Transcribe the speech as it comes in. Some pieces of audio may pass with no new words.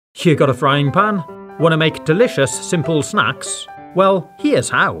You got a frying pan? Want to make delicious, simple snacks? Well, here's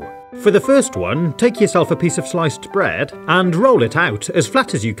how. For the first one, take yourself a piece of sliced bread and roll it out as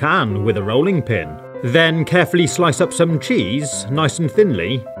flat as you can with a rolling pin. Then carefully slice up some cheese, nice and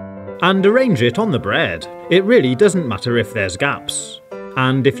thinly, and arrange it on the bread. It really doesn't matter if there's gaps.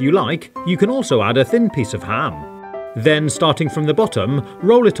 And if you like, you can also add a thin piece of ham. Then, starting from the bottom,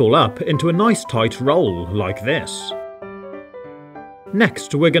 roll it all up into a nice tight roll, like this.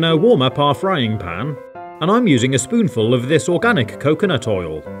 Next, we're going to warm up our frying pan, and I'm using a spoonful of this organic coconut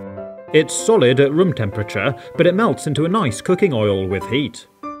oil. It's solid at room temperature, but it melts into a nice cooking oil with heat.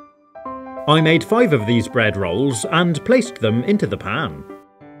 I made 5 of these bread rolls and placed them into the pan.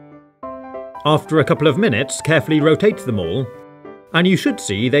 After a couple of minutes, carefully rotate them all, and you should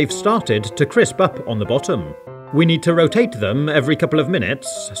see they've started to crisp up on the bottom. We need to rotate them every couple of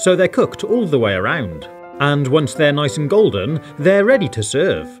minutes so they're cooked all the way around. And once they're nice and golden, they're ready to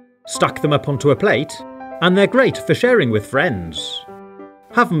serve. Stack them up onto a plate, and they're great for sharing with friends.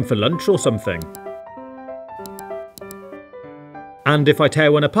 Have them for lunch or something. And if I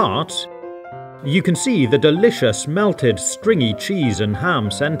tear one apart, you can see the delicious melted stringy cheese and ham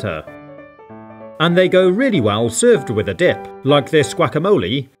centre. And they go really well served with a dip, like this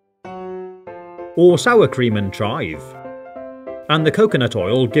guacamole, or sour cream and chive. And the coconut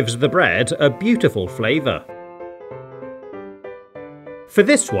oil gives the bread a beautiful flavour. For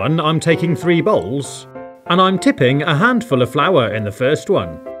this one, I'm taking 3 bowls, and I'm tipping a handful of flour in the first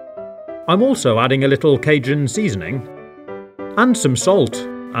one. I'm also adding a little Cajun seasoning, and some salt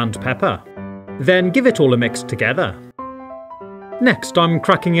and pepper. Then give it all a mix together. Next, I'm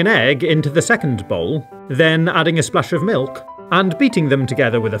cracking an egg into the second bowl, then adding a splash of milk, and beating them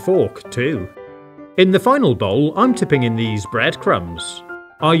together with a fork too. In the final bowl, I'm tipping in these breadcrumbs.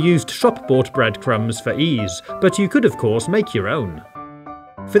 I used shop-bought breadcrumbs for ease, but you could of course make your own.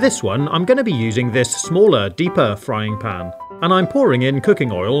 For this one, I'm going to be using this smaller, deeper frying pan, and I'm pouring in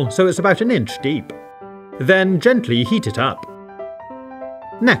cooking oil so it's about 1 inch deep. Then gently heat it up.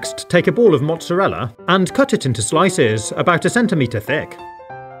 Next, take a ball of mozzarella and cut it into slices about 1 centimetre thick.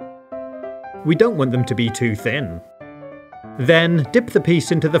 We don't want them to be too thin. Then dip the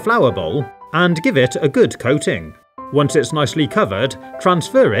piece into the flour bowl and give it a good coating. Once it's nicely covered,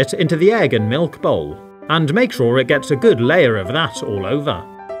 transfer it into the egg and milk bowl, and make sure it gets a good layer of that all over.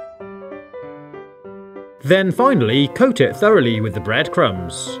 Then finally, coat it thoroughly with the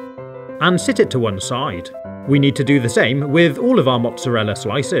breadcrumbs, and sit it to one side. We need to do the same with all of our mozzarella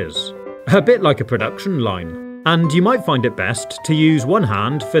slices, a bit like a production line. And you might find it best to use one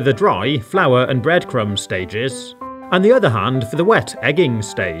hand for the dry flour and breadcrumb stages, and the other hand for the wet egging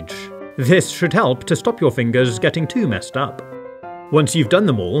stage. This should help to stop your fingers getting too messed up. Once you've done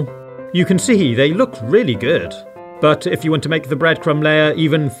them all, you can see they look really good. But if you want to make the breadcrumb layer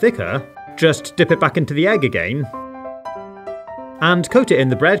even thicker, just dip it back into the egg again and coat it in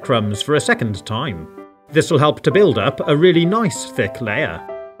the breadcrumbs for a second time. This will help to build up a really nice thick layer.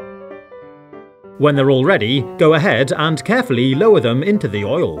 When they're all ready, go ahead and carefully lower them into the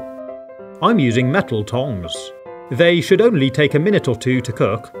oil. I'm using metal tongs. They should only take a minute or 2 to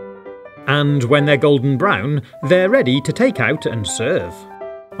cook, and when they're golden brown, they're ready to take out and serve.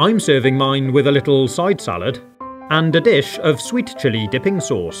 I'm serving mine with a little side salad and a dish of sweet chilli dipping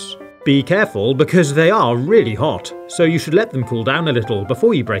sauce. Be careful because they are really hot, so you should let them cool down a little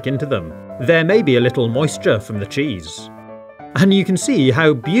before you break into them. There may be a little moisture from the cheese. And you can see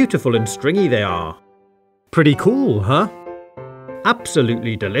how beautiful and stringy they are. Pretty cool, huh?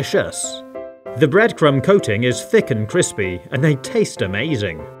 Absolutely delicious. The breadcrumb coating is thick and crispy, and they taste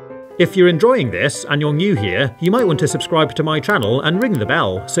amazing. If you're enjoying this and you're new here, you might want to subscribe to my channel and ring the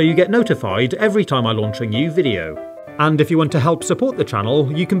bell so you get notified every time I launch a new video. And if you want to help support the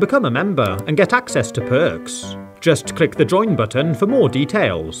channel, you can become a member and get access to perks. Just click the join button for more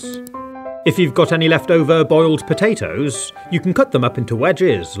details. If you've got any leftover boiled potatoes, you can cut them up into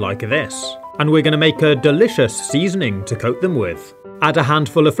wedges like this. And we're going to make a delicious seasoning to coat them with. Add a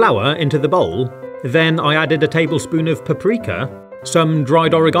handful of flour into the bowl. Then I added a tablespoon of paprika, some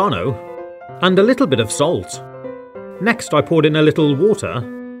dried oregano, and a little bit of salt. Next I poured in a little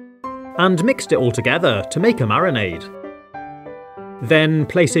water and mixed it all together to make a marinade. Then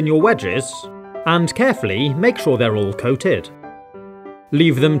place in your wedges and carefully make sure they're all coated.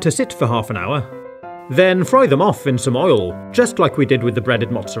 Leave them to sit for half an hour. Then fry them off in some oil, just like we did with the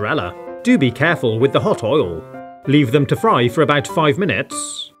breaded mozzarella. Do be careful with the hot oil. Leave them to fry for about 5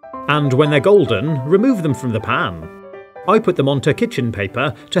 minutes, and when they're golden, remove them from the pan. I put them onto kitchen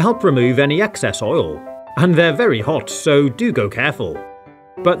paper to help remove any excess oil, and they're very hot, so do go careful.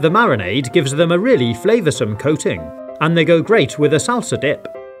 But the marinade gives them a really flavoursome coating, and they go great with a salsa dip.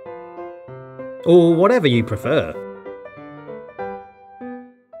 or whatever you prefer.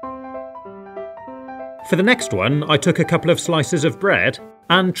 For the next one, I took a couple of slices of bread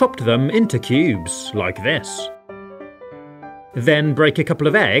and chopped them into cubes, like this. Then break a couple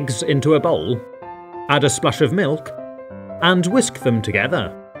of eggs into a bowl, add a splash of milk, and whisk them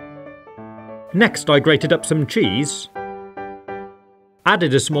together. Next, I grated up some cheese,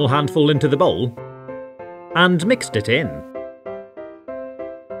 added a small handful into the bowl, and mixed it in.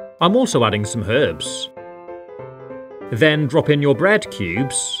 I'm also adding some herbs. Then drop in your bread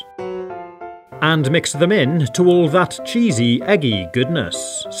cubes and mix them in to all that cheesy, eggy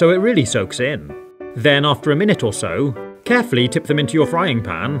goodness, so it really soaks in. Then after a minute or so, carefully tip them into your frying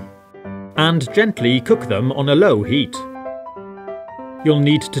pan and gently cook them on a low heat. You'll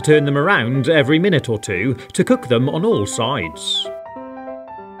need to turn them around every minute or two to cook them on all sides.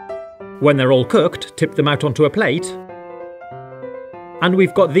 When they're all cooked, tip them out onto a plate, and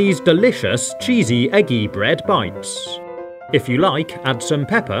we've got these delicious, cheesy, eggy bread bites. If you like, add some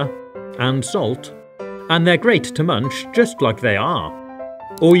pepper and salt, and they're great to munch just like they are.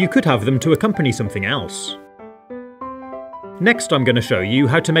 Or you could have them to accompany something else. Next I'm going to show you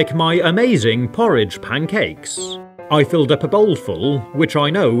how to make my amazing porridge pancakes. I filled up a bowl full, which I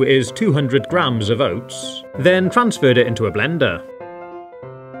know is 200 grams of oats, then transferred it into a blender.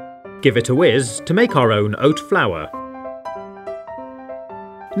 Give it a whiz to make our own oat flour.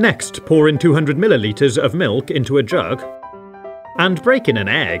 Next, pour in 200 millilitres of milk into a jug and break in an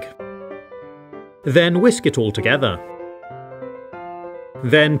egg. Then whisk it all together.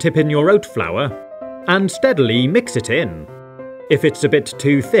 Then tip in your oat flour and steadily mix it in. If it's a bit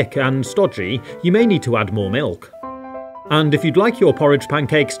too thick and stodgy, you may need to add more milk. And if you'd like your porridge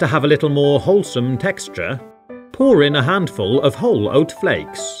pancakes to have a little more wholesome texture, pour in a handful of whole oat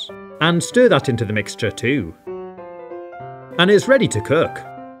flakes and stir that into the mixture too. And it's ready to cook.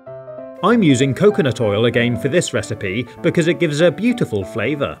 I'm using coconut oil again for this recipe because it gives a beautiful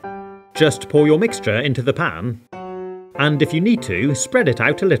flavour. Just pour your mixture into the pan, and if you need to, spread it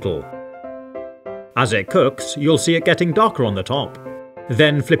out a little. As it cooks, you'll see it getting darker on the top.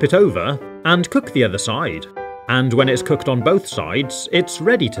 Then flip it over and cook the other side. And when it's cooked on both sides, it's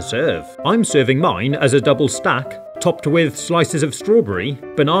ready to serve. I'm serving mine as a double stack, topped with slices of strawberry,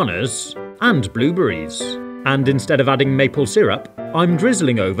 bananas, and blueberries. And instead of adding maple syrup, I'm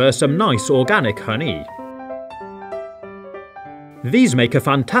drizzling over some nice organic honey. These make a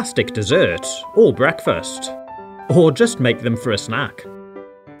fantastic dessert, or breakfast, or just make them for a snack.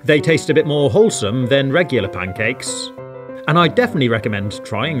 They taste a bit more wholesome than regular pancakes, and I definitely recommend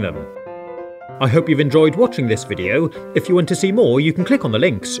trying them. I hope you've enjoyed watching this video. If you want to see more, you can click on the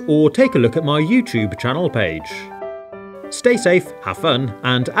links or take a look at my YouTube channel page. Stay safe, have fun,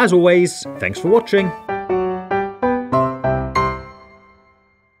 and as always, thanks for watching.